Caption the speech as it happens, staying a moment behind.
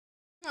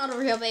Not a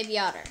real baby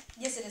otter.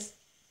 Yes, it is.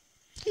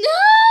 No!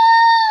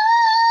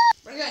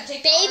 We're gonna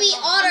take Baby the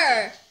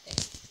otter.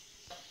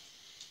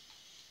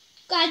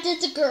 Guys,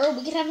 it's a girl.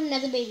 We can have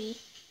another baby.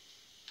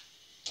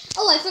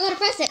 Oh, I forgot to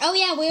press it. Oh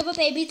yeah, we have a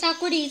baby. It's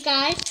Awkwardies,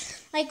 guys.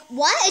 Like,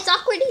 what? It's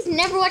Awkwardies.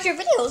 Never watch our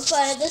videos,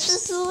 but this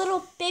is the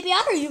little baby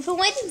otter you've been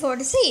waiting for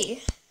to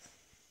see.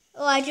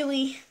 Elijah,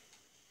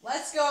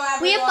 Let's go,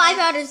 everyone. we have 5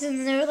 otters,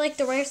 and they're like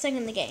the rarest thing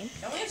in the game.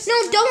 Don't we have 6 No,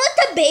 now? don't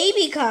let the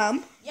baby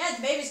come. Yeah,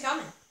 the baby's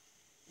coming.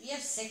 We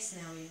have 6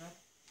 now, Eva.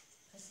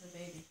 That's the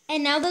baby.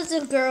 And now there's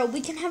a girl.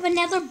 We can have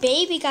another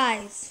baby,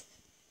 guys.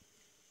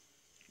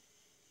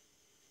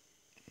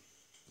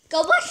 Go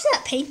watch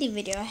that painting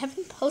video. I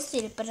haven't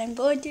posted it, but I'm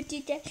going to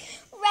do that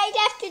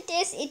right after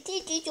this. It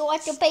teaches you how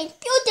to paint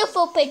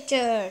beautiful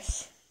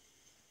pictures.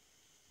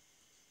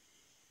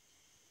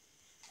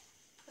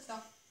 Let's go.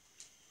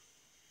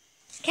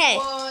 Okay.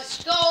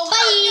 Let's go. Bye.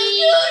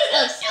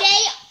 Oh, stay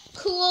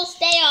cool,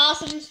 stay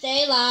awesome,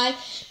 stay alive.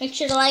 Make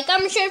sure to like,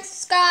 comment, share,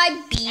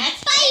 subscribe. Be